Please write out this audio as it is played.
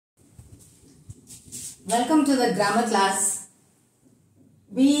Welcome to the grammar class.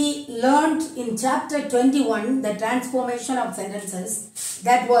 We learned in chapter 21 the transformation of sentences,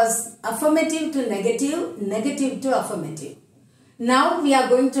 that was affirmative to negative, negative to affirmative. Now we are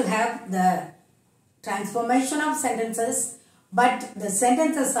going to have the transformation of sentences, but the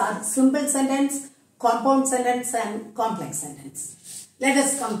sentences are simple sentence, compound sentence and complex sentence. Let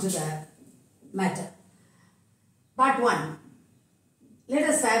us come to the matter. Part 1. Let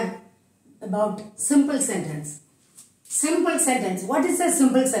us have about simple sentence. Simple sentence. What is a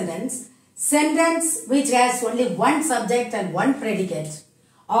simple sentence? Sentence which has only one subject and one predicate,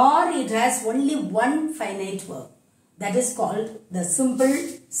 or it has only one finite verb. That is called the simple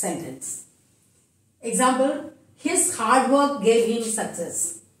sentence. Example, his hard work gave him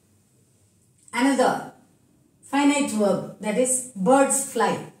success. Another finite verb, that is birds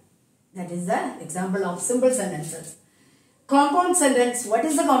fly. That is the example of simple sentences. Compound sentence. What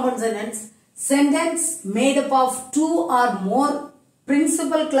is the compound sentence? Sentence made up of two or more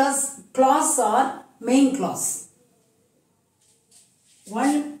principal clause or main clause.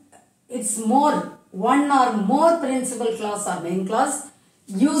 One or more principal clause or main clause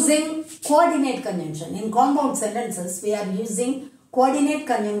using coordinate conjunction. In compound sentences, we are using coordinate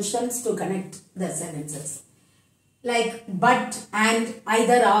conjunctions to connect the sentences. Like but, and,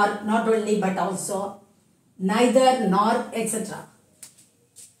 either, or, not only but also, neither, nor, etc.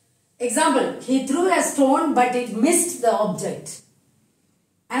 Example, he threw a stone but it missed the object.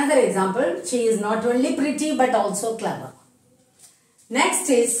 Another example, she is not only pretty but also clever. Next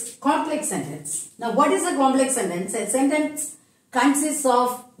is complex sentence. Now what is a complex sentence? A sentence consists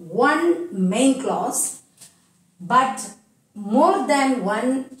of one main clause but more than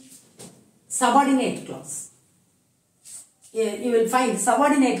one subordinate clause. You will find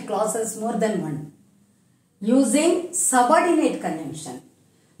subordinate clauses more than one, using subordinate conjunction.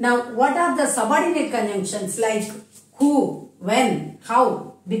 Now, what are the subordinate conjunctions like who, when,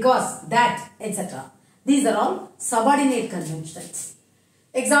 how, because, that, etc. These are all subordinate conjunctions.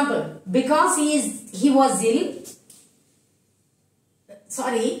 Example, because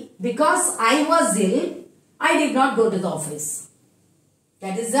because I was ill, I did not go to the office.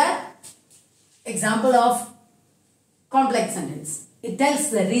 That is the example of complex sentence. It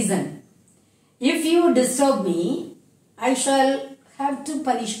tells the reason. If you disturb me, I shall have to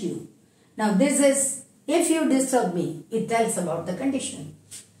punish you. Now this is, if you disturb me, it tells about the condition.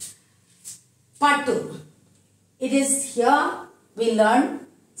 Part 2. It is here we learn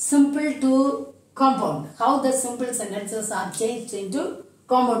simple to compound. How the simple sentences are changed into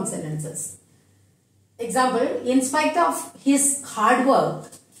compound sentences. Example, in spite of his hard work,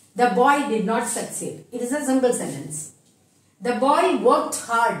 the boy did not succeed. It is a simple sentence. The boy worked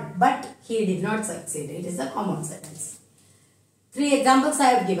hard but he did not succeed. It is a compound sentence. 3 examples I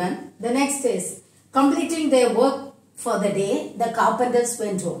have given. The next is, completing their work for the day, the carpenters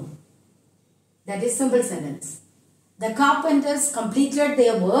went home. That is simple sentence. The carpenters completed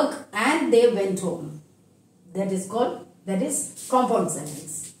their work and they went home. That is compound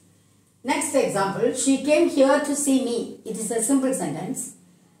sentence. Next example, she came here to see me. It is a simple sentence.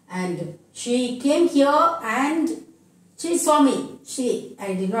 And she came here and she saw me.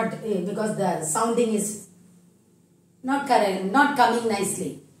 I did not, because the sounding is not correct, not coming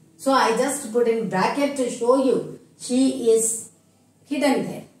nicely. So I just put in bracket to show you she is hidden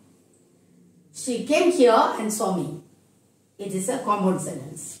there. She came here and saw me. It is a compound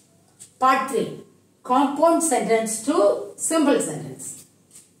sentence. Part 3. Compound sentence to simple sentence.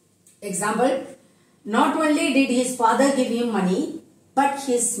 Example, not only did his father give him money, but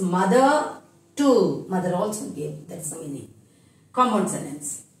his mother too. Mother also gave. That's the meaning. Compound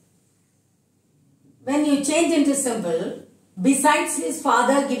sentence. When you change into simple, besides his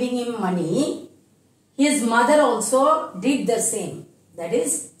father giving him money, his mother also did the same. That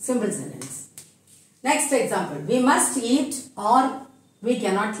is simple sentence. Next example, we must eat or we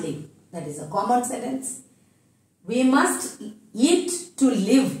cannot live. That is a common sentence. We must eat to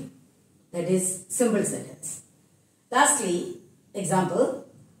live. That is simple sentence. Lastly, example,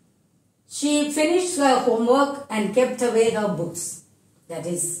 she finished her homework and kept away her books. That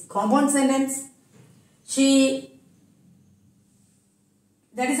is compound sentence.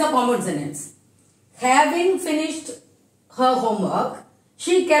 That is a compound sentence. Having finished her homework,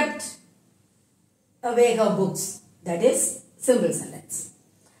 she kept away her books. That is simple sentence.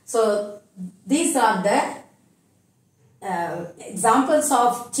 So these are the examples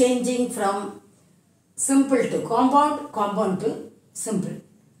of changing from simple to compound, compound to simple.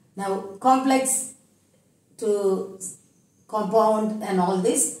 Now complex to compound and all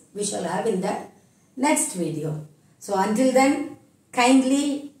this we shall have in the next video. So until then,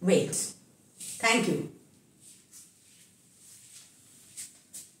 kindly wait. Thank you. Thank you.